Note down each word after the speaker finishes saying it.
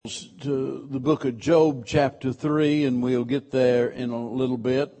to the book of Job, chapter 3, and we'll get there in a little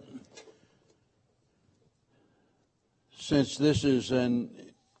bit. Since this is an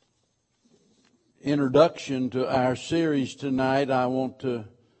introduction to our series tonight, I want to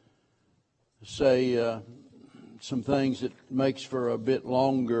say some things that makes for a bit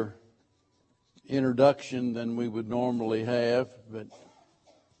longer introduction than we would normally have, but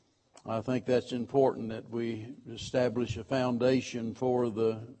I think that's important that we establish a foundation for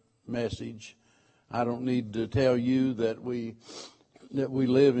the message. I don't need to tell you that we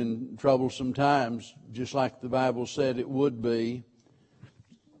live in troublesome times, just like the Bible said it would be.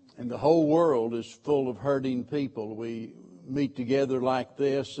 And the whole world is full of hurting people. We meet together like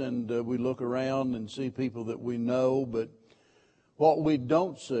this and we look around and see people that we know, but what we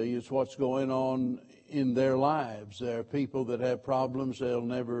don't see is what's going on in their lives. There are people that have problems they'll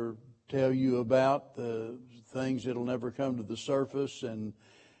never tell you about, the things that'll never come to the surface, and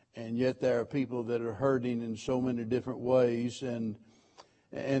yet there are people that are hurting in so many different ways, and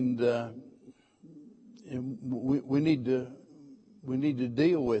we need to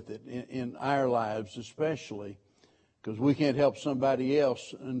deal with it in our lives, especially because we can't help somebody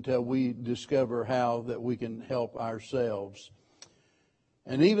else until we discover how that we can help ourselves.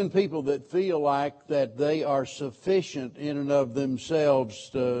 And even people that feel like that they are sufficient in and of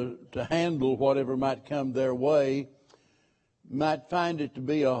themselves to handle whatever might come their way might find it to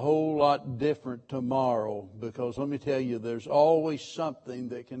be a whole lot different tomorrow, because let me tell you, there's always something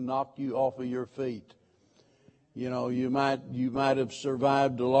that can knock you off of your feet. You know, you might have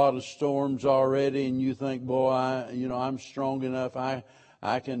survived a lot of storms already, and you think, boy, I'm strong enough, I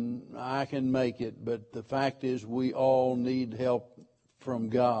can make it. But the fact is, we all need help from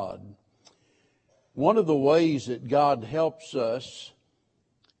God. One of the ways that God helps us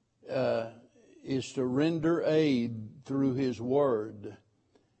is to render aid through His Word.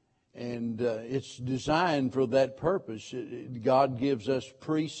 And it's designed for that purpose. God gives us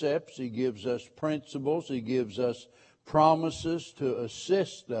precepts, He gives us principles, He gives us promises to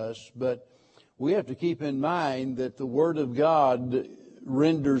assist us, but we have to keep in mind that the Word of God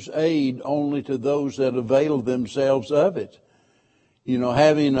renders aid only to those that avail themselves of it. You know,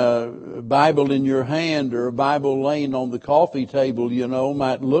 having a Bible in your hand or a Bible laying on the coffee table,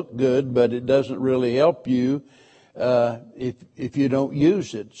 might look good, but it doesn't really help you if you don't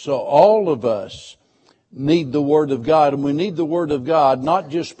use it. So all of us need the Word of God, and we need the Word of God not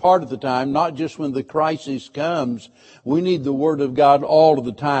just part of the time, not just when the crisis comes. We need the Word of God all of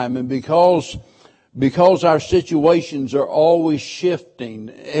the time, and because our situations are always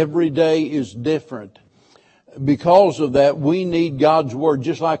shifting, every day is different. Because of that, we need God's Word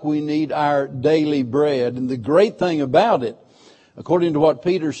just like we need our daily bread. And the great thing about it, according to what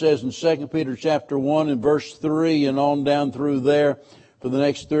Peter says in 2 Peter chapter 1 and verse 3 and on down through there for the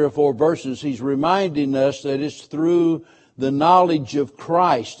next 3 or 4 verses, he's reminding us that it's through the knowledge of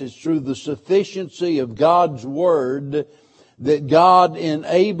Christ, it's through the sufficiency of God's Word that God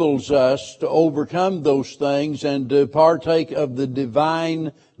enables us to overcome those things and to partake of the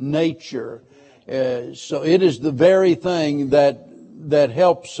divine nature. So it is the very thing that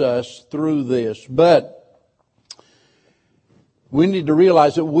helps us through this. But we need to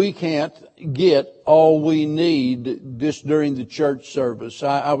realize that we can't get all we need just during the church service.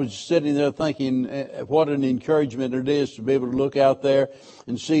 I was sitting there thinking what an encouragement it is to be able to look out there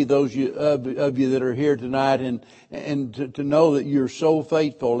and see those of you that are here tonight and to know that you're so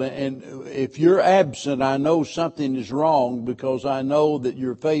faithful. And if you're absent, I know something is wrong, because I know that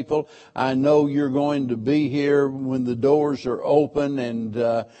you're faithful. I know you're going to be here when the doors are open,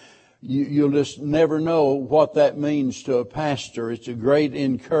 and you'll just never know what that means to a pastor. It's a great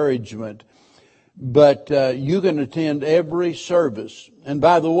encouragement. But you can attend every service. And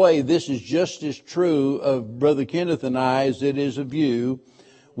by the way, this is just as true of Brother Kenneth and I as it is of you.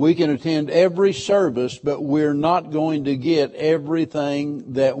 We can attend every service, but we're not going to get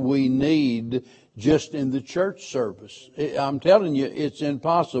everything that we need just in the church service. I'm telling you, it's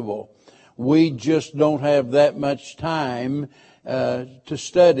impossible. We just don't have that much time to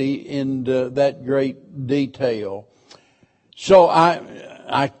study in that great detail. So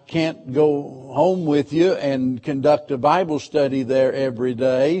I can't go home with you and conduct a Bible study there every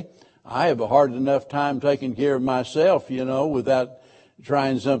day. I have a hard enough time taking care of myself, without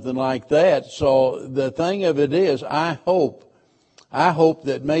trying something like that. So the thing of it is, I hope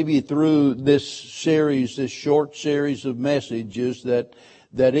that maybe through this short series of messages, that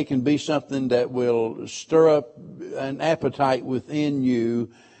it can be something that will stir up an appetite within you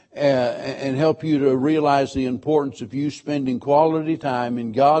and help you to realize the importance of you spending quality time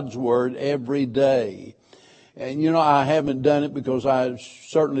in God's Word every day. And I haven't done it because I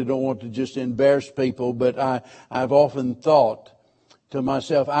certainly don't want to just embarrass people, but I've often thought to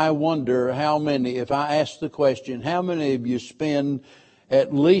myself, I wonder how many, if I ask the question, how many of you spend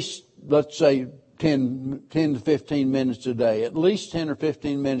at least, let's say, 10 to 15 minutes a day, at least 10 or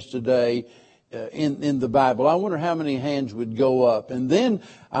 15 minutes a day in the Bible? I wonder how many hands would go up. And then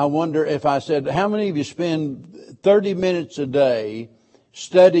I wonder if I said, how many of you spend 30 minutes a day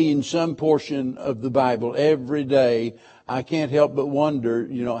studying some portion of the Bible every day? I can't help but wonder,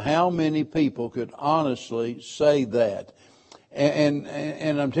 how many people could honestly say that. And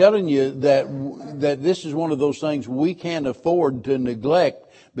I'm telling you that this is one of those things we can't afford to neglect,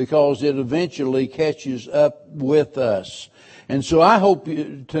 because it eventually catches up with us. And so I hope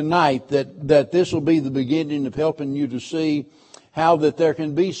tonight that this will be the beginning of helping you to see how that there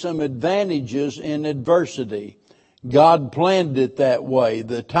can be some advantages in adversity. God planned it that way.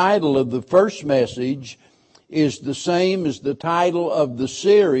 The title of the first message is the same as the title of the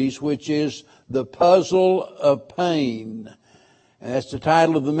series, which is The Puzzle of Pain. And that's the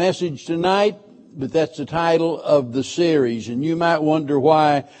title of the message tonight, but that's the title of the series. And you might wonder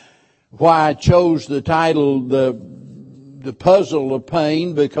why I chose the title, the Puzzle of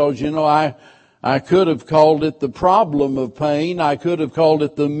Pain, because, I could have called it The Problem of Pain. I could have called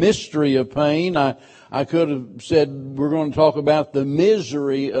it The Mystery of Pain. I could have said we're going to talk about the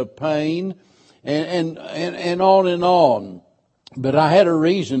misery of pain, and on and on. But I had a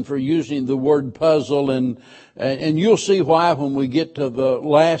reason for using the word puzzle, and you'll see why when we get to the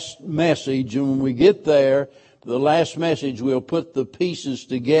last message. And when we get there, the last message, we'll put the pieces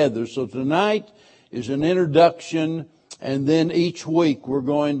together. So tonight is an introduction, and then each week we're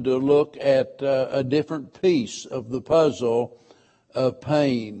going to look at a different piece of the puzzle of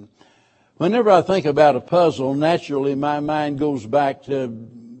pain. Whenever I think about a puzzle, naturally my mind goes back to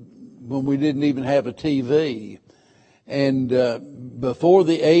when we didn't even have a TV. And before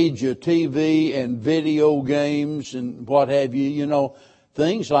the age of TV and video games and what have you,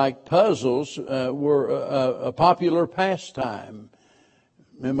 things like puzzles were a popular pastime.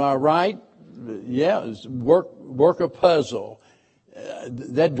 Am I right? Yeah, work a puzzle.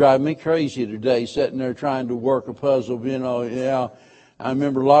 That drives me crazy today, sitting there trying to work a puzzle. I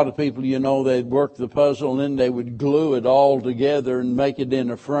remember a lot of people, they'd work the puzzle and then they would glue it all together and make it in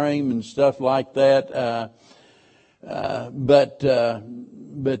a frame and stuff like that. But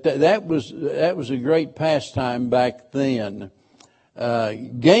that was a great pastime back then.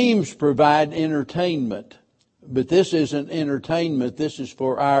 Games provide entertainment, but this isn't entertainment. This is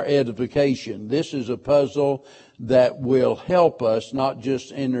for our edification. This is a puzzle that will help us, not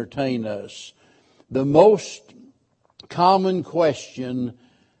just entertain us. The most common question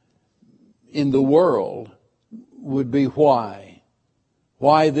in the world would be why?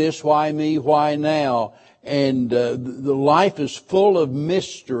 Why this? Why me? Why now? And the life is full of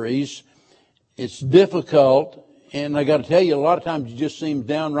mysteries. It's difficult, and I got to tell you, a lot of times it just seems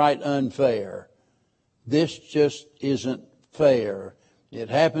downright unfair. This just isn't fair. It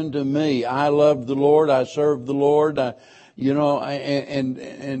happened to me. I loved the Lord. I served the Lord. And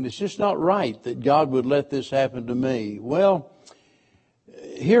it's just not right that God would let this happen to me. Well,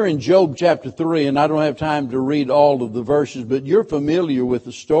 here in Job chapter 3, and I don't have time to read all of the verses, but you're familiar with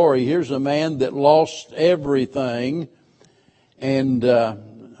the story. Here's a man that lost everything, and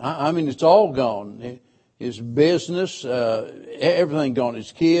it's all gone. His business, everything gone.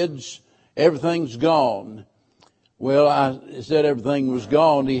 His kids, everything's gone. Well, I said everything was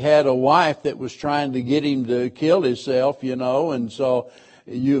gone. He had a wife that was trying to get him to kill himself, and so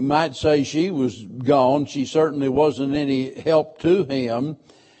you might say she was gone. She certainly wasn't any help to him.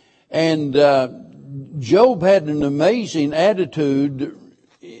 And Job had an amazing attitude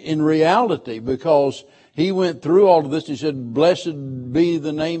in reality, because he went through all of this. He said, blessed be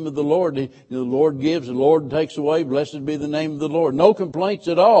the name of the Lord. The Lord gives, the Lord takes away. Blessed be the name of the Lord. No complaints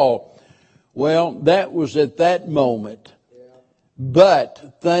at all. Well, that was at that moment.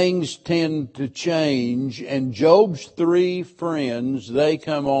 But things tend to change, and Job's three friends, they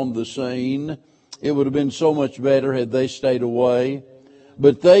come on the scene. It would have been so much better had they stayed away.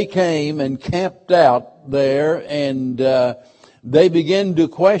 But they came and camped out there, and they began to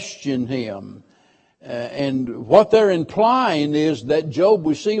question him. And what they're implying is that, Job,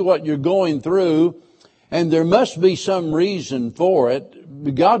 we see what you're going through, and there must be some reason for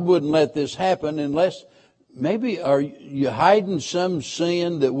it. God wouldn't let this happen unless maybe are you hiding some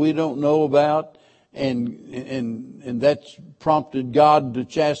sin that we don't know about, and that's prompted God to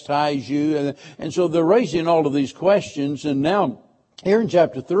chastise you. And so they're raising all of these questions. And now here in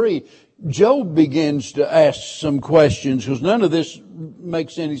chapter 3, Job begins to ask some questions, because none of this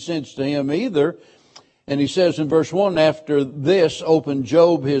makes any sense to him either. And he says in verse 1, after this opened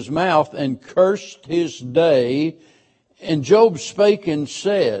Job his mouth and cursed his day. And Job spake and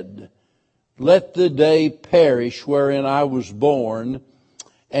said, let the day perish wherein I was born,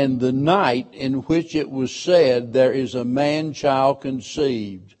 and the night in which it was said, there is a man-child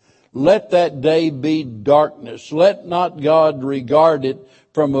conceived. Let that day be darkness. Let not God regard it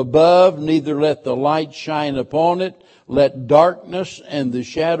from above, neither let the light shine upon it. Let darkness and the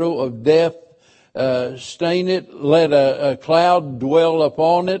shadow of death stain it. Let a cloud dwell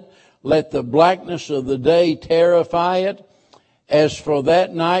upon it. Let the blackness of the day terrify it. As for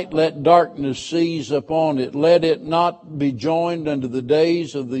that night, let darkness seize upon it. Let it not be joined unto the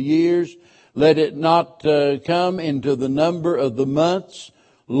days of the years. Let it not come into the number of the months.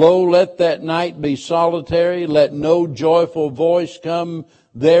 Lo, let that night be solitary. Let no joyful voice come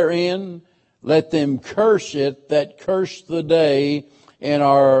therein. Let them curse it that curse the day and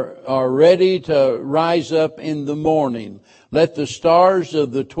are ready to rise up in the morning. Let the stars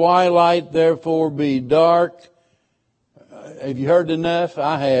of the twilight therefore be dark. Have you heard enough?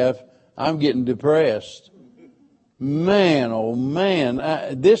 I have. I'm getting depressed. Man, oh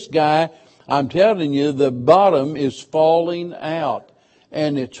man. This guy, I'm telling you, the bottom is falling out.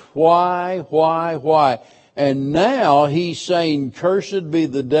 And it's why? And now he's saying, cursed be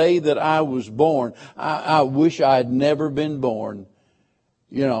the day that I was born. I wish I'd never been born.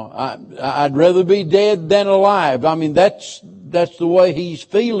 You know, I'd rather be dead than alive. I mean, that's the way he's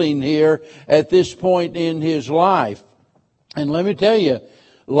feeling here at this point in his life. And let me tell you,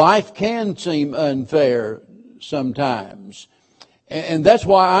 life can seem unfair sometimes. And that's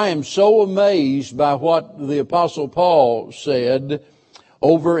why I am so amazed by what the Apostle Paul said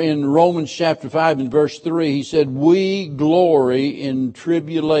over in Romans chapter 5 and verse 3. He said, we glory in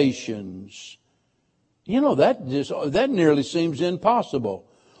tribulations. You know, that nearly seems impossible.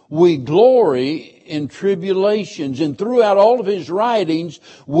 We glory in tribulations. And throughout all of his writings,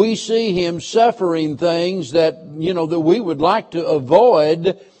 we see him suffering things that, you know, that we would like to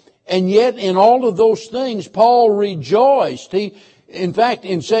avoid. And yet in all of those things, Paul rejoiced. In fact,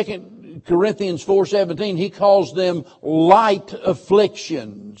 in 2 Corinthians 4:17, he calls them light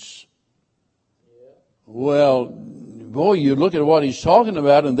afflictions. Well, boy, you look at what he's talking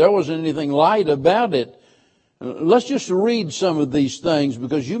about and there wasn't anything light about it. Let's just read some of these things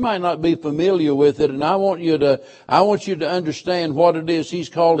because you might not be familiar with it, and I want you to understand what it is he's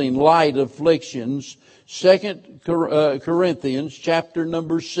calling light afflictions. 2 Corinthians chapter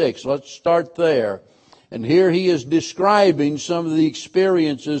number 6. Let's start there. And here he is describing some of the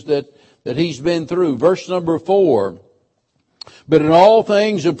experiences that he's been through. Verse number 4. But in all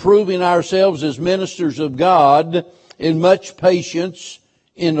things approving ourselves as ministers of God, in much patience,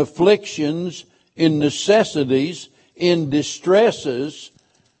 in afflictions, in necessities, in distresses,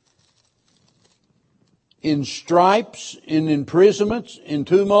 in stripes, in imprisonments, in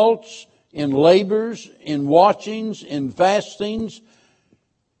tumults, in labors, in watchings, in fastings,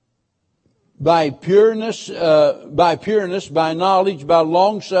 by pureness, by knowledge, by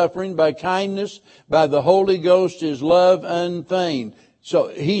long-suffering, by kindness, by the Holy Ghost, His love unfeigned. So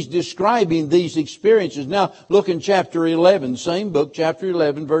he's describing these experiences. Now look in chapter 11, same book, chapter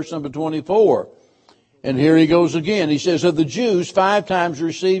 11, verse number 24. And here he goes again. He says, of the Jews 5 times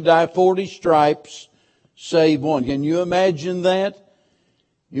received I 40 stripes, save one. Can you imagine that?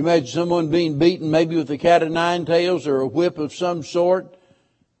 You imagine someone being beaten maybe with a cat of 9 tails or a whip of some sort?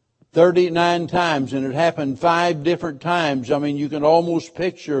 39 times, and it happened 5 different times. I mean, you can almost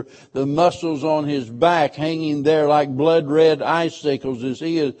picture the muscles on his back hanging there like blood-red icicles as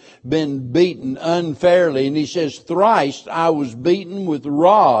he has been beaten unfairly. And he says, thrice I was beaten with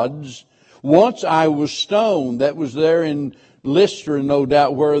rods. Once I was stoned. That was there in Lystra, no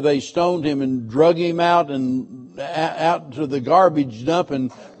doubt, where they stoned him and drug him out to the garbage dump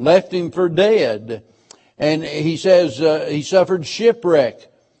and left him for dead. And he says he suffered shipwreck.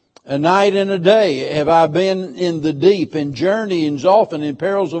 A night and a day have I been in the deep, in journeyings often, in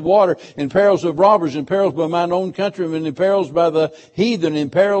perils of water, in perils of robbers, in perils by mine own countrymen, in perils by the heathen,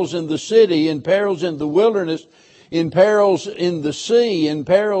 in perils in the city, in perils in the wilderness, in perils in the sea, in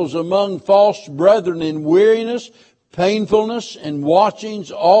perils among false brethren, in weariness, painfulness, and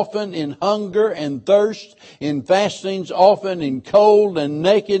watchings, often in hunger and thirst, in fastings, often in cold and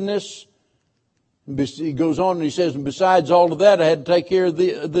nakedness. He goes on and he says, and besides all of that, I had to take care of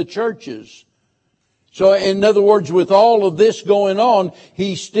the churches. So in other words, with all of this going on,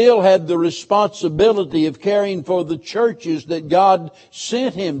 he still had the responsibility of caring for the churches that God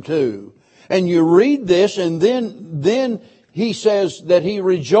sent him to. And you read this, and then he says that he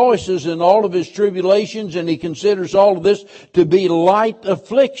rejoices in all of his tribulations, and he considers all of this to be light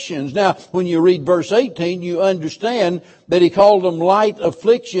afflictions. Now, when you read verse 18, you understand that he called them light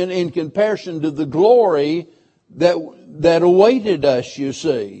affliction in comparison to the glory that awaited us, you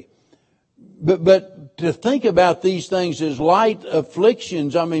see. But to think about these things as light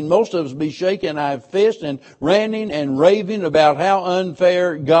afflictions, I mean, most of us be shaking our fist and ranting and raving about how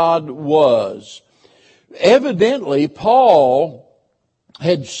unfair God was. Evidently, Paul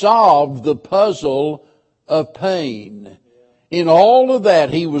had solved the puzzle of pain. In all of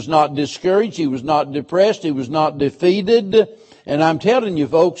that, he was not discouraged, he was not depressed, he was not defeated. And I'm telling you,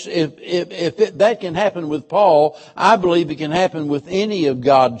 folks, if that can happen with Paul, I believe it can happen with any of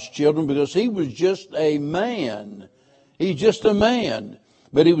God's children, because he was just a man. He's just a man.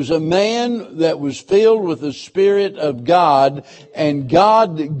 But he was a man that was filled with the Spirit of God, and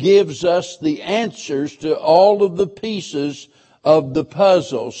God gives us the answers to all of the pieces of the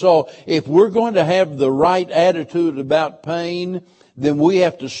puzzle. So if we're going to have the right attitude about pain, then we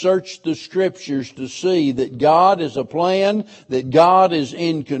have to search the Scriptures to see that God is a plan, that God is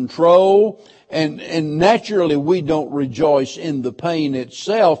in control, and naturally we don't rejoice in the pain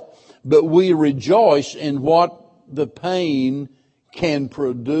itself, but we rejoice in what the pain can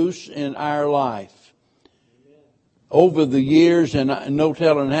produce in our life. Over the years, and no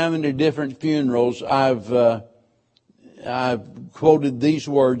telling how many different funerals, I've quoted these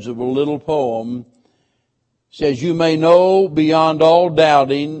words of a little poem. It says, "You may know beyond all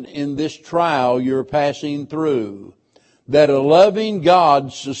doubting in this trial you're passing through, that a loving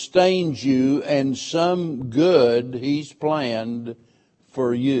God sustains you and some good He's planned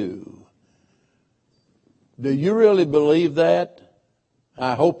for you." Do you really believe that?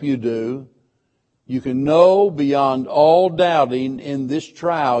 I hope you do. You can know beyond all doubting in this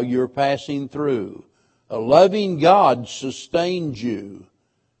trial you're passing through. A loving God sustains you.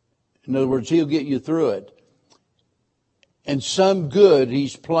 In other words, He'll get you through it. And some good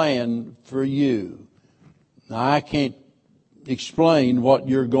He's planned for you. Now, I can't explain what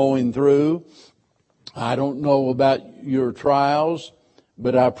you're going through. I don't know about your trials,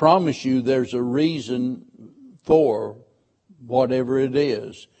 but I promise you there's a reason for whatever it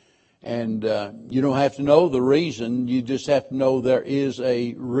is. And you don't have to know the reason. You just have to know there is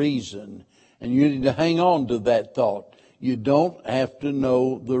a reason. And you need to hang on to that thought. You don't have to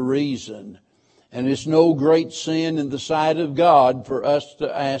know the reason. And it's no great sin in the sight of God for us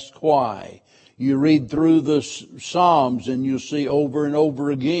to ask why. You read through the Psalms and you'll see over and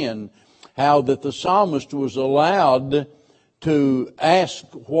over again how that the psalmist was allowed to ask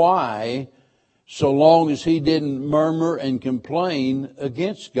why, so long as he didn't murmur and complain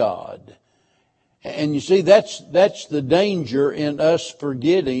against God. And you see, that's the danger in us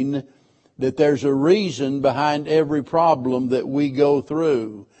forgetting that there's a reason behind every problem that we go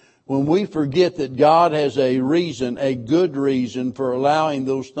through. When we forget that God has a reason, a good reason for allowing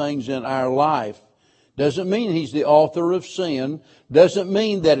those things in our life, doesn't mean He's the author of sin, doesn't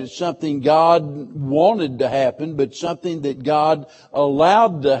mean that it's something God wanted to happen, but something that God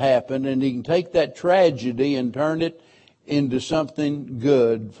allowed to happen, and He can take that tragedy and turn it into something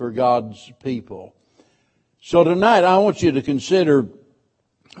good for God's people. So tonight I want you to consider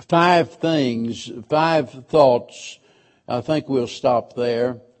 5 things, 5 thoughts. I think we'll stop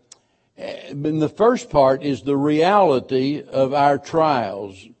there. And the first part is the reality of our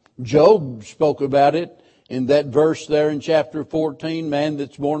trials. Job spoke about it in that verse there in chapter 14. Man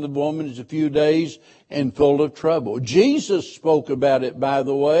that's born of woman is a few days and full of trouble. Jesus spoke about it, by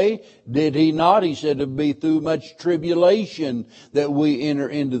the way. Did He not? He said it'd be through much tribulation that we enter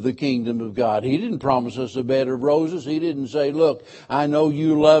into the kingdom of God. He didn't promise us a bed of roses. He didn't say, look, I know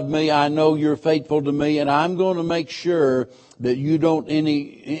you love me. I know you're faithful to me, and I'm going to make sure that you don't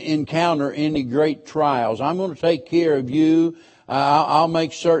encounter any great trials. I'm going to take care of you. I'll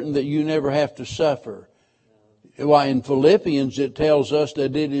make certain that you never have to suffer. Why, in Philippians it tells us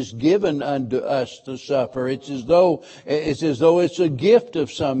that it is given unto us to suffer. It's as though it's a gift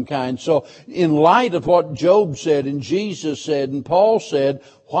of some kind. So in light of what Job said and Jesus said and Paul said,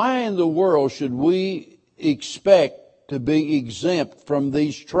 why in the world should we expect to be exempt from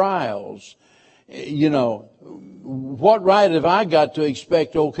these trials? You know, what right have I got to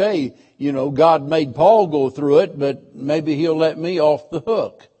expect, okay, you know, God made Paul go through it, but maybe He'll let me off the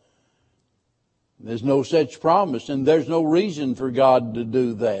hook. There's no such promise, and there's no reason for God to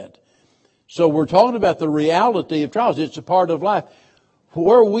do that. So we're talking about the reality of trials. It's a part of life.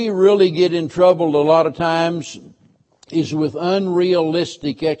 Where we really get in trouble a lot of times is with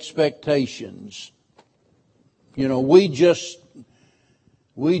unrealistic expectations. You know, we just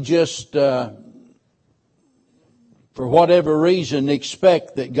for whatever reason,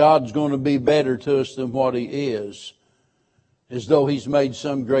 expect that God's going to be better to us than what He is, as though He's made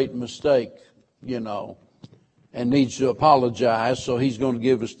some great mistake, and needs to apologize, so He's going to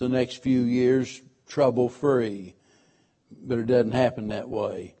give us the next few years trouble-free. But it doesn't happen that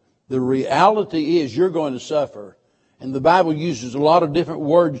way. The reality is you're going to suffer. And the Bible uses a lot of different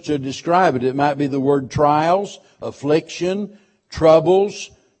words to describe it. It might be the word trials, affliction,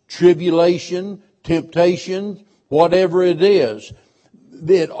 troubles, tribulation, temptation, whatever it is.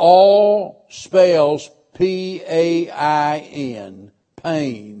 It all spells P-A-I-N,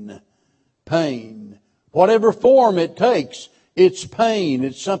 pain, pain. Whatever form it takes, it's pain.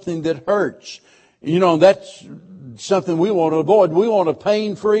 It's something that hurts. That's something we want to avoid. We want a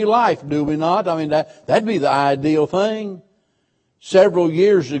pain-free life, do we not? I mean, that'd be the ideal thing. Several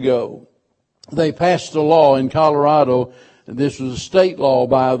years ago, they passed a law in Colorado. This was a state law,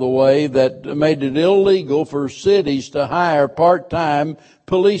 by the way, that made it illegal for cities to hire part-time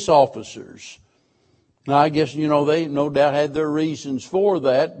police officers. Now, I guess, they no doubt had their reasons for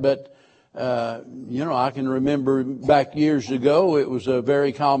that, but I can remember back years ago, it was a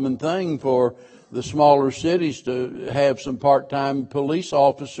very common thing for the smaller cities to have some part-time police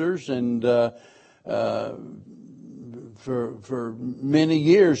officers, and for many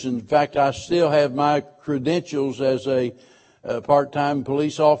years. In fact, I still have my credentials as a part-time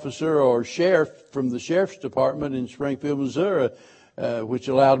police officer or sheriff from the sheriff's department in Springfield, Missouri, which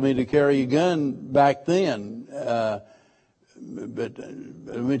allowed me to carry a gun back then. But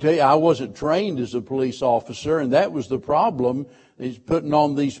let me tell you, I wasn't trained as a police officer, and that was the problem. He's putting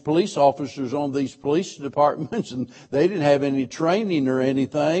on these police officers on these police departments, and they didn't have any training or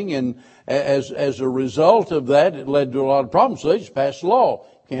anything. And as a result of that, it led to a lot of problems. So they just passed a law.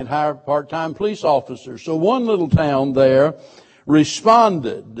 Can't hire part-time police officers. So one little town there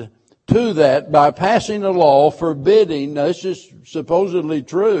responded to that by passing a law forbidding, now this is supposedly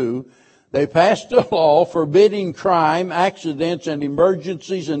true, they passed a law forbidding crime, accidents, and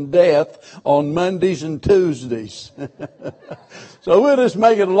emergencies and death on Mondays and Tuesdays. So we'll just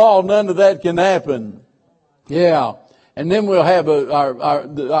make it a law. None of that can happen. Yeah. And then we'll have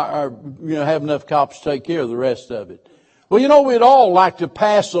have enough cops to take care of the rest of it. Well, we'd all like to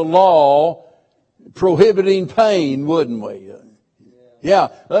pass a law prohibiting pain, wouldn't we? Yeah,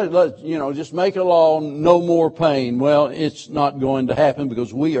 just make a law, no more pain. Well, it's not going to happen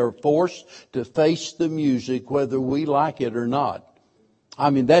because we are forced to face the music whether we like it or not.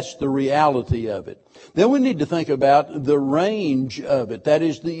 I mean, that's the reality of it. Then we need to think about the range of it. That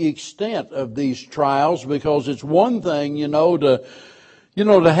is the extent of these trials, because it's one thing,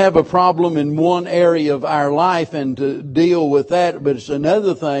 to have a problem in one area of our life and to deal with that. But it's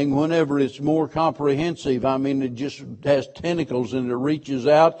another thing whenever it's more comprehensive. I mean, it just has tentacles and it reaches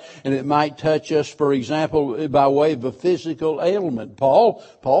out and it might touch us, for example, by way of a physical ailment. Paul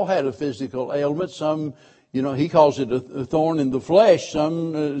had a physical ailment. Some, he calls it a thorn in the flesh.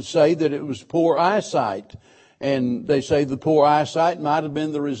 Some say that it was poor eyesight. And they say the poor eyesight might have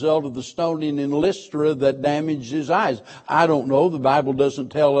been the result of the stoning in Lystra that damaged his eyes. I don't know. The Bible doesn't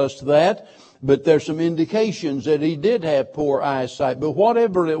tell us that. But there's some indications that he did have poor eyesight. But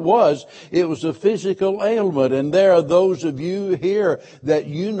whatever it was a physical ailment. And there are those of you here that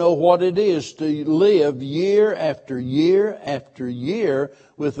you know what it is to live year after year after year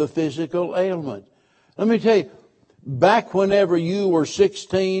with a physical ailment. Let me tell you, back whenever you were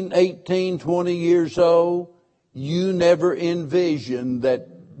 16, 18, 20 years old, you never envisioned that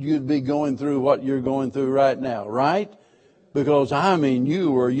you'd be going through what you're going through right now, right? Because,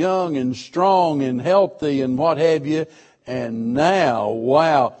 you were young and strong and healthy and what have you. And now,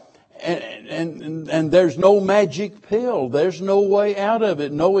 wow. And there's no magic pill. There's no way out of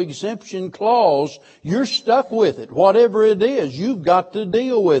it. No exemption clause. You're stuck with it. Whatever it is, you've got to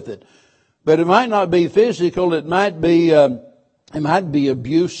deal with it. But it might not be physical. It might be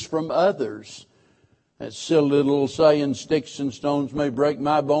abuse from others. That silly little saying, sticks and stones may break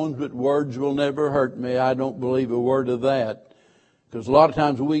my bones, but words will never hurt me. I don't believe a word of that. Because a lot of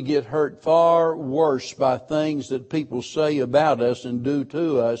times we get hurt far worse by things that people say about us and do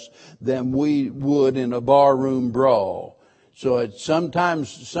to us than we would in a barroom brawl. So it's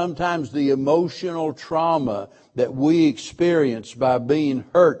sometimes the emotional trauma that we experience by being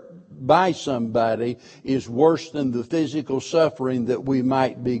hurt by somebody is worse than the physical suffering that we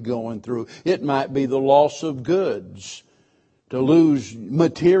might be going through. It might be the loss of goods, to lose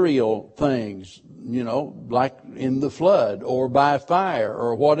material things, like in the flood or by fire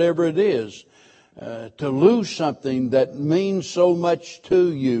or whatever it is. To lose something that means so much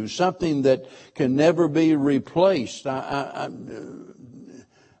to you, something that can never be replaced.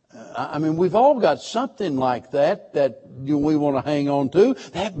 I mean, we've all got something like that we want to hang on to.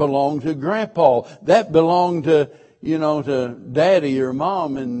 That belonged to Grandpa. That belonged to, to Daddy or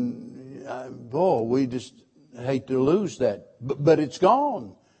Mom. And boy, we just hate to lose that. But it's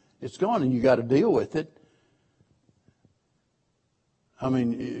gone. It's gone, and you got to deal with it. I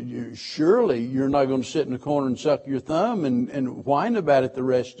mean, surely you're not going to sit in the corner and suck your thumb and whine about it the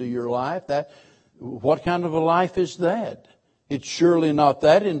rest of your life. What kind of a life is that? It's surely not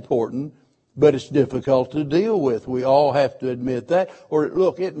that important, but it's difficult to deal with. We all have to admit that. Or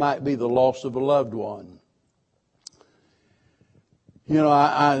look, it might be the loss of a loved one.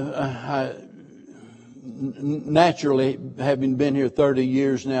 I naturally, having been here 30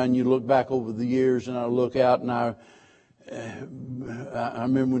 years now, and you look back over the years, and I look out, and I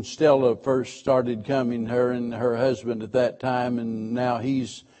remember when Stella first started coming, her and her husband at that time, and now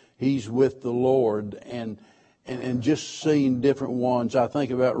he's with the Lord, and just seeing different ones. I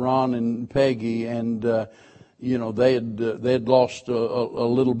think about Ron and Peggy, and they had lost a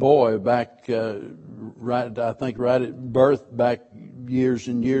little boy back right at birth back years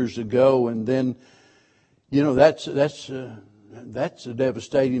and years ago, and then that's a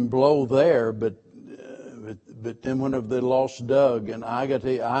devastating blow there. But then whenever they lost Doug, and I got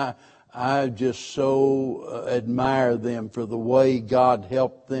to tell you, I just so admire them for the way God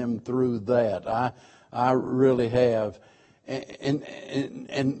helped them through that. I really have.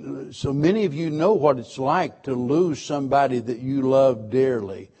 And so many of you know what it's like to lose somebody that you love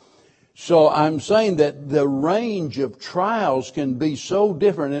dearly. So I'm saying that the range of trials can be so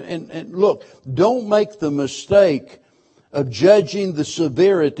different. And look, don't make the mistake of judging the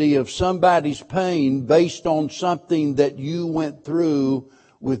severity of somebody's pain based on something that you went through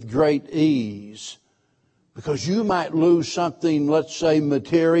with great ease. Because you might lose something, let's say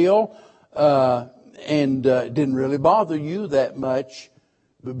material, and it didn't really bother you that much.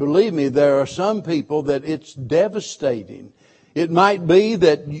 But believe me, there are some people that it's devastating. It might be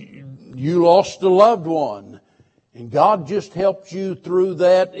that you lost a loved one, and God just helped you through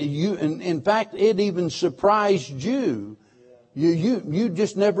that. And in fact, it even surprised you. You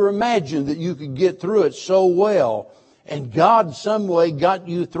just never imagined that you could get through it so well. And God some way got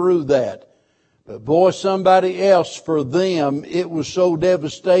you through that. But boy, somebody else, for them, it was so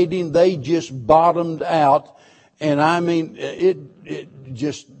devastating, they just bottomed out. And I mean, they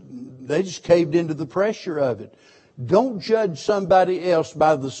just caved into the pressure of it. Don't judge somebody else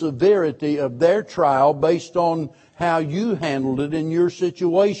by the severity of their trial based on how you handled it in your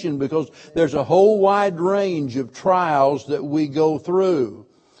situation, because there's a whole wide range of trials that we go through.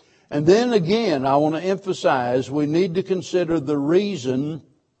 And then again, I want to emphasize, we need to consider the reason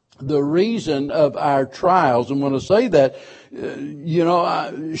of our trials. And when I say that,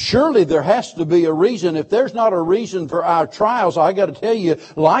 surely there has to be a reason. If there's not a reason for our trials, I got to tell you,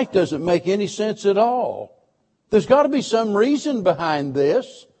 life doesn't make any sense at all. There's got to be some reason behind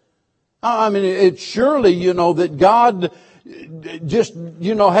this. I mean, it's surely, that God just,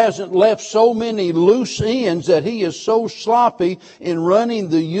 hasn't left so many loose ends, that He is so sloppy in running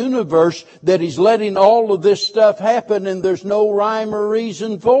the universe that He's letting all of this stuff happen and there's no rhyme or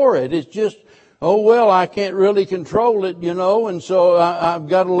reason for it. It's just, oh, well, I can't really control it, and so I've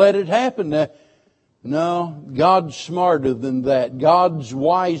got to let it happen. No, God's smarter than that. God's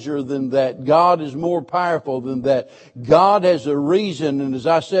wiser than that. God is more powerful than that. God has a reason, and as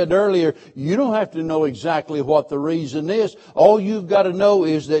I said earlier, you don't have to know exactly what the reason is. All you've got to know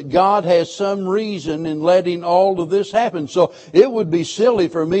is that God has some reason in letting all of this happen. So it would be silly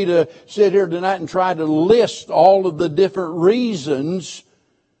for me to sit here tonight and try to list all of the different reasons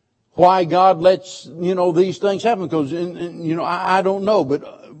why God lets, these things happen, because, I don't know,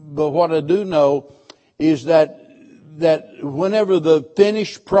 but what I do know is that whenever the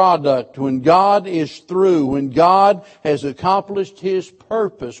finished product, when God is through, when God has accomplished His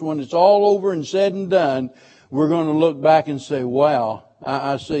purpose, when it's all over and said and done, we're going to look back and say, wow,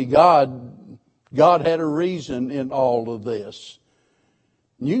 I see God had a reason in all of this.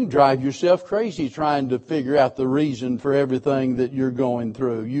 You can drive yourself crazy trying to figure out the reason for everything that you're going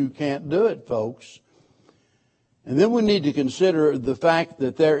through. You can't do it, folks. And then we need to consider the fact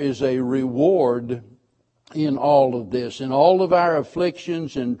that there is a reward in all of this, in all of our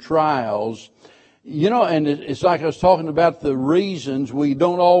afflictions and trials. And it's like I was talking about the reasons. We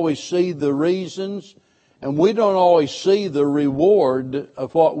don't always see the reasons, and we don't always see the reward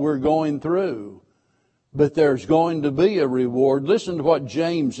of what we're going through. But there's going to be a reward. Listen to what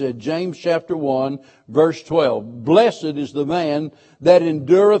James said. James chapter 1, verse 12. Blessed is the man that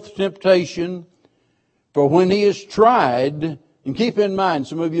endureth temptation, for when he is tried, And keep in mind,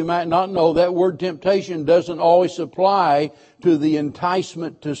 some of you might not know that word temptation doesn't always apply to the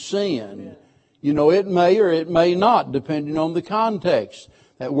enticement to sin. You know, it may or it may not, depending on the context.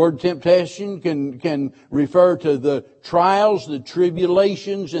 That word temptation can refer to the trials, the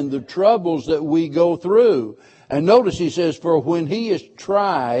tribulations, and the troubles that we go through. And notice he says, for when he is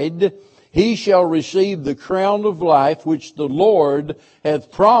tried, he shall receive the crown of life which the Lord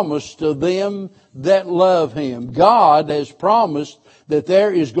hath promised to them that love him. God has promised that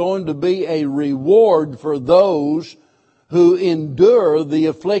there is going to be a reward for those who endure the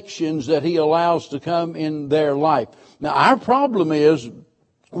afflictions that he allows to come in their life. Now, our problem is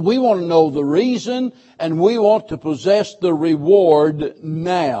we want to know the reason and we want to possess the reward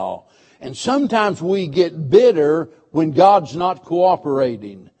now. And sometimes we get bitter when God's not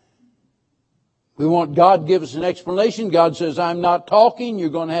cooperating. We want God to give us an explanation. God says, I'm not talking. You're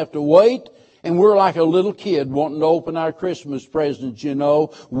going to have to wait. And we're like a little kid wanting to open our Christmas presents, you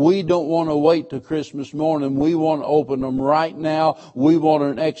know. We don't want to wait till Christmas morning. We want to open them right now. We want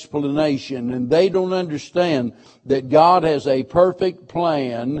an explanation. And they don't understand that God has a perfect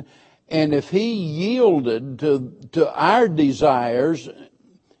plan. And if He yielded to our desires,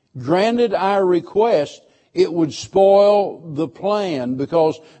 granted our request, it would spoil the plan,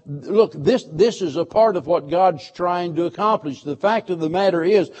 because, look, this is a part of what God's trying to accomplish. The fact of the matter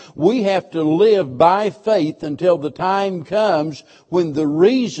is, we have to live by faith until the time comes when the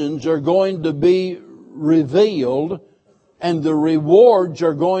reasons are going to be revealed and the rewards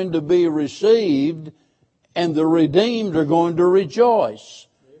are going to be received and the redeemed are going to rejoice.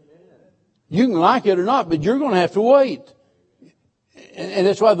 You can like it or not, but you're going to have to wait. And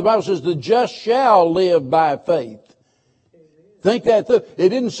that's why the Bible says the just shall live by faith. Think that through. It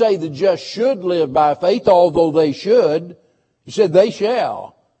didn't say the just should live by faith, although they should. It said they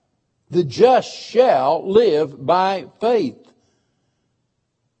shall. The just shall live by faith.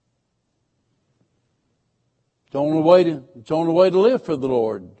 It's the only way to live for the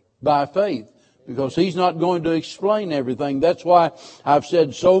Lord, by faith. Because He's not going to explain everything. That's why I've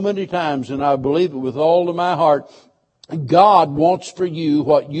said so many times, and I believe it with all of my heart, God wants for you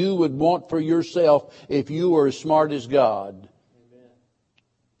what you would want for yourself if you were as smart as God.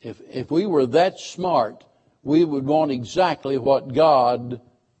 Amen. If we were that smart, we would want exactly what God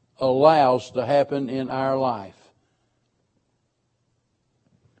allows to happen in our life.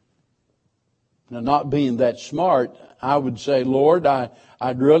 Now, not being that smart, I would say, Lord,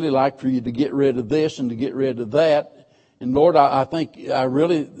 I'd really like for you to get rid of this and to get rid of that. And Lord, I think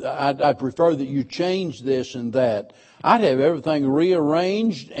I prefer that you change this and that. I'd have everything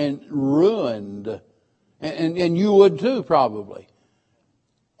rearranged and ruined. And you would too, probably.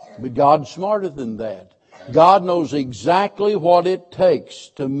 But God's smarter than that. God knows exactly what it takes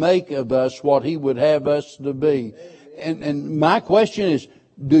to make of us what He would have us to be. And my question is,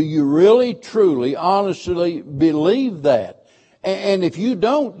 do you really, truly, honestly believe that? And if you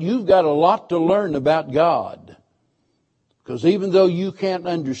don't, you've got a lot to learn about God. Because even though you can't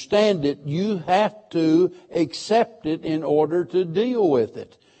understand it, you have to accept it in order to deal with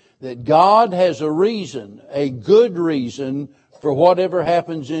it. That God has a reason, a good reason, for whatever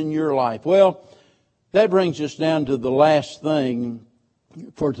happens in your life. Well, that brings us down to the last thing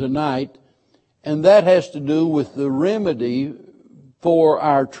for tonight, and that has to do with the remedy for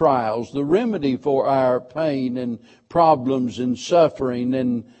our trials, the remedy for our pain and problems and suffering.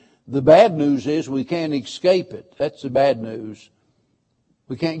 And the bad news is we can't escape it. That's the bad news.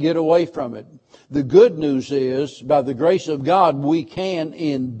 We can't get away from it. The good news is, by the grace of God, we can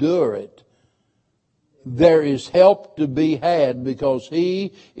endure it. There is help to be had because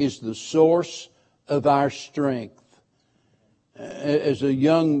He is the source of our strength. As a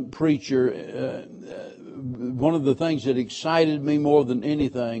young preacher, one of the things that excited me more than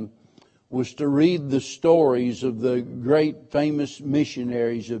anything was to read the stories of the great famous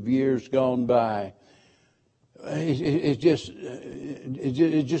missionaries of years gone by. It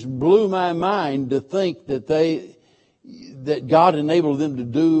just blew my mind to think that God enabled them to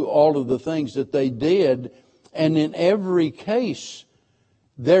do all of the things that they did. And in every case,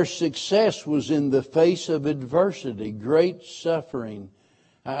 their success was in the face of adversity, great suffering.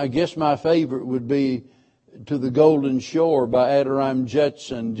 I guess my favorite would be To the Golden Shore by Adoniram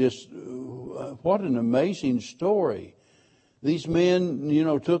Judson. Just what an amazing story. These men,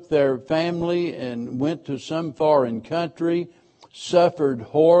 took their family and went to some foreign country, suffered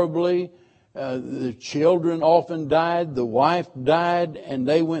horribly. The children often died, the wife died, and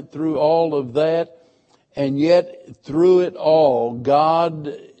they went through all of that. And yet, through it all,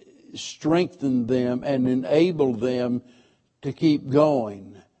 God strengthened them and enabled them to keep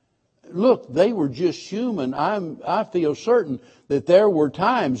going. look, they were just human. I feel certain that there were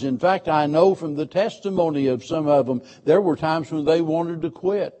times, in fact, I know from the testimony of some of them, there were times when they wanted to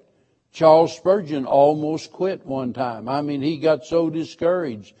quit. Charles Spurgeon almost quit one time. I mean, he got so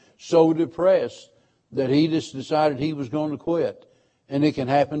discouraged, so depressed, that he just decided he was going to quit. And it can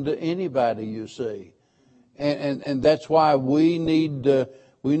happen to anybody, you see. And that's why we need to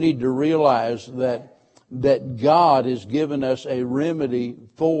realize that God has given us a remedy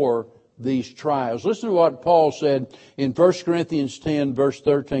for these trials. Listen to what Paul said in 1 Corinthians 10, verse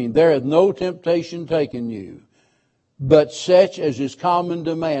 13. There hath no temptation taken you, but such as is common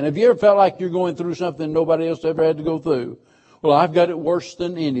to man. Have you ever felt like you're going through something nobody else ever had to go through? Well, I've got it worse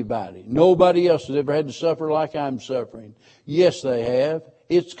than anybody. Nobody else has ever had to suffer like I'm suffering. Yes, they have.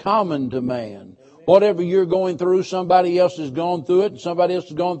 It's common to man. Whatever you're going through, somebody else has gone through it, and somebody else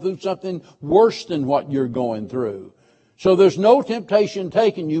has gone through something worse than what you're going through. So there's no temptation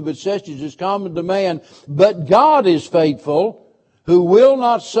taken you, but such as is common to man. But God is faithful, who will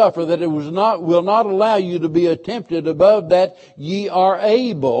not suffer, that it will not allow you to be tempted above that ye are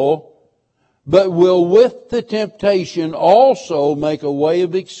able, but will with the temptation also make a way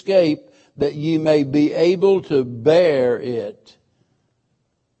of escape, that ye may be able to bear it.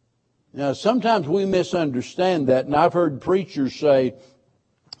 Now, sometimes we misunderstand that, and I've heard preachers say,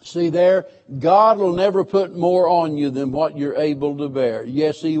 see there, God will never put more on you than what you're able to bear.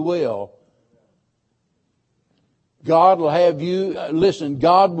 Yes, He will. God will have you, listen,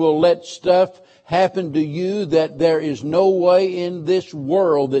 God will let stuff happen to you that there is no way in this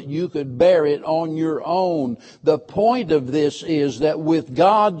world that you could bear it on your own. The point of this is that with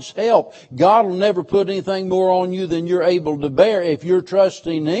God's help, God will never put anything more on you than you're able to bear if you're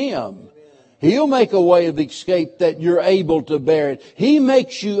trusting Him. He'll make a way of escape that you're able to bear it. He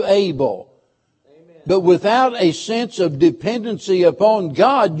makes you able. But without a sense of dependency upon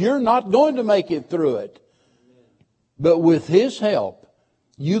God, you're not going to make it through it. But with His help,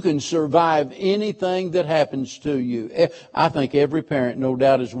 you can survive anything that happens to you. I think every parent, no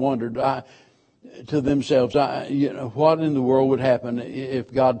doubt, has wondered to themselves, what in the world would happen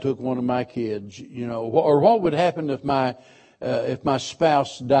if God took one of my kids? Or what would happen if my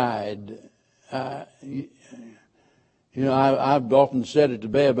spouse died? I've often said it to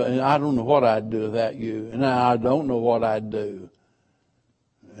Bev, but I don't know what I'd do without you, and I don't know what I'd do.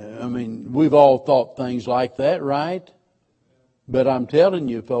 I mean, we've all thought things like that, right? But I'm telling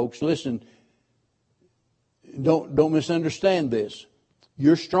you, folks, listen, don't misunderstand this.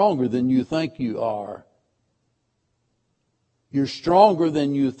 You're stronger than you think you are. You're stronger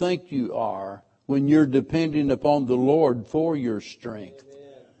than you think you are when you're depending upon the Lord for your strength.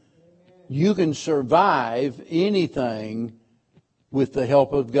 You can survive anything with the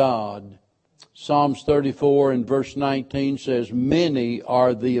help of God. Psalms 34 and verse 19 says, many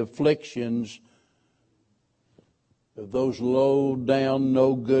are the afflictions of those low down,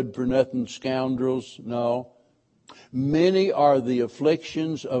 no good for nothing scoundrels. No. Many are the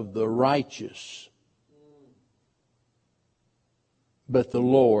afflictions of the righteous, but the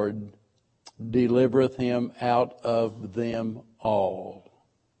Lord delivereth him out of them all.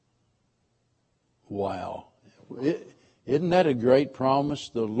 Wow. Isn't that a great promise?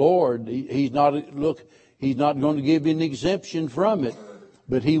 The Lord, He's not going to give you an exemption from it,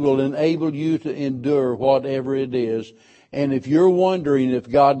 but He will enable you to endure whatever it is. And if you're wondering if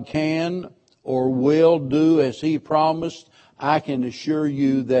God can or will do as He promised, I can assure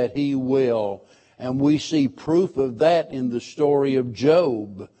you that He will. And we see proof of that in the story of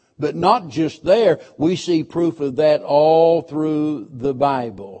Job. But not just there, we see proof of that all through the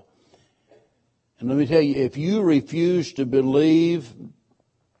Bible. And let me tell you, if you refuse to believe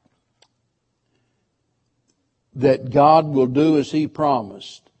that God will do as He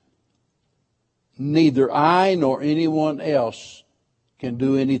promised, neither I nor anyone else can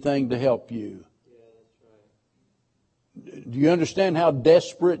do anything to help you. Do you understand how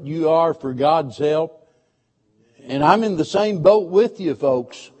desperate you are for God's help? And I'm in the same boat with you,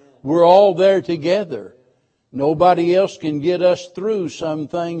 folks. We're all there together. Nobody else can get us through some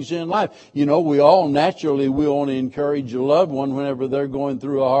things in life. We all naturally want to encourage a loved one whenever they're going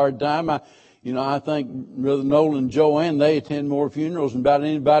through a hard time. I think Brother Nolan and Joanne, they attend more funerals than about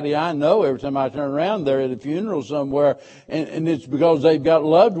anybody I know. Every time I turn around, they're at a funeral somewhere. And it's because they've got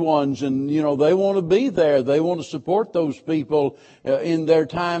loved ones and, they want to be there. They want to support those people in their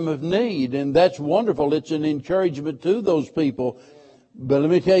time of need. And that's wonderful. It's an encouragement to those people. But let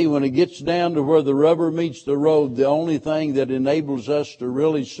me tell you, when it gets down to where the rubber meets the road, the only thing that enables us to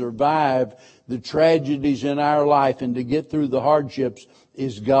really survive the tragedies in our life and to get through the hardships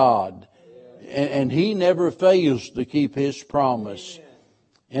is God. And He never fails to keep His promise.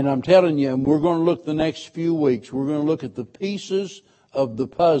 And I'm telling you, and we're going to look the next few weeks, we're going to look at the pieces of the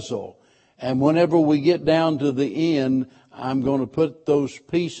puzzle. And whenever we get down to the end, I'm going to put those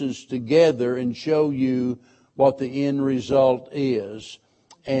pieces together and show you what the end result is.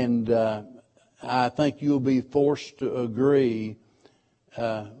 And I think you'll be forced to agree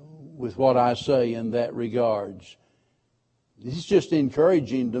with what I say in that regards. It's just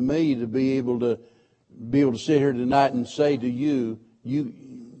encouraging to me to be able to sit here tonight and say to you,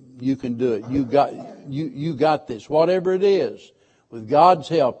 you can do it. You got this. Whatever it is, with God's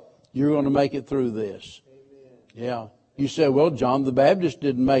help, you're going to make it through this. Amen. Yeah. You say, well, John the Baptist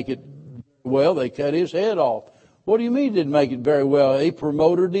didn't make it well. They cut his head off. What do you mean he didn't make it very well? He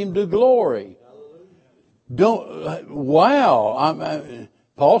promoted him to glory.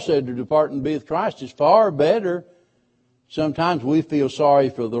 Paul said to depart and be with Christ is far better. Sometimes we feel sorry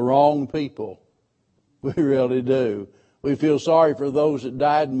for the wrong people. We really do. We feel sorry for those that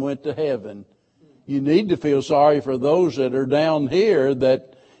died and went to heaven. You need to feel sorry for those that are down here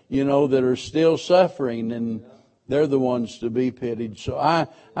that, that are still suffering, and they're the ones to be pitied. So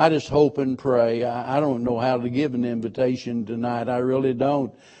I just hope and pray. I don't know how to give an invitation tonight. I really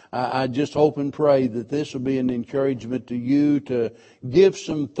don't. I just hope and pray that this will be an encouragement to you to give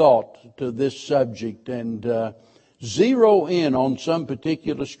some thought to this subject and zero in on some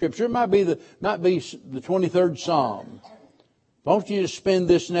particular scripture. It might be the 23rd Psalm. I want you to spend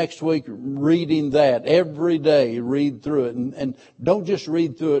this next week reading that every day. Read through it, and don't just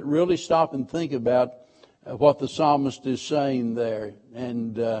read through it. Really stop and think about what the psalmist is saying there,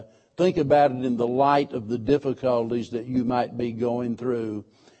 and think about it in the light of the difficulties that you might be going through.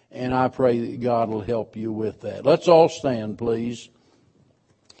 And I pray that God will help you with that. Let's all stand, please.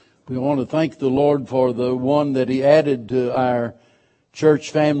 We want to thank the Lord for the one that He added to our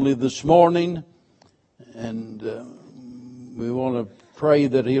church family this morning, and we want to pray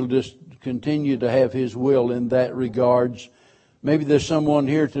that He'll just continue to have His will in that regards. Maybe there's someone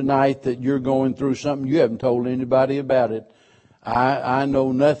here tonight that you're going through something you haven't told anybody about it. I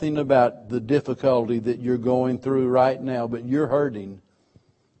know nothing about the difficulty that you're going through right now, but you're hurting.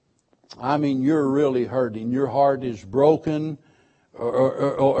 I mean, you're really hurting. Your heart is broken,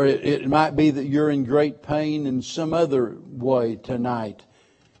 or it might be that you're in great pain in some other way tonight.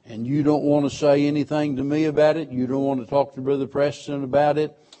 And you don't want to say anything to me about it. You don't want to talk to Brother Preston about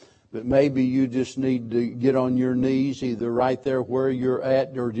it. But maybe you just need to get on your knees, either right there where you're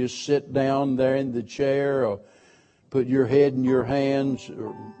at, or just sit down there in the chair, or put your head in your hands.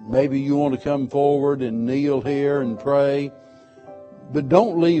 Or maybe you want to come forward and kneel here and pray. But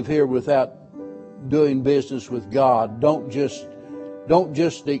don't leave here without doing business with God. Don't just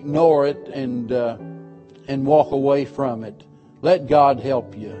ignore it and walk away from it. Let God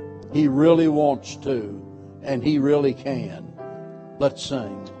help you. He really wants to, and He really can. Let's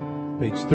sing.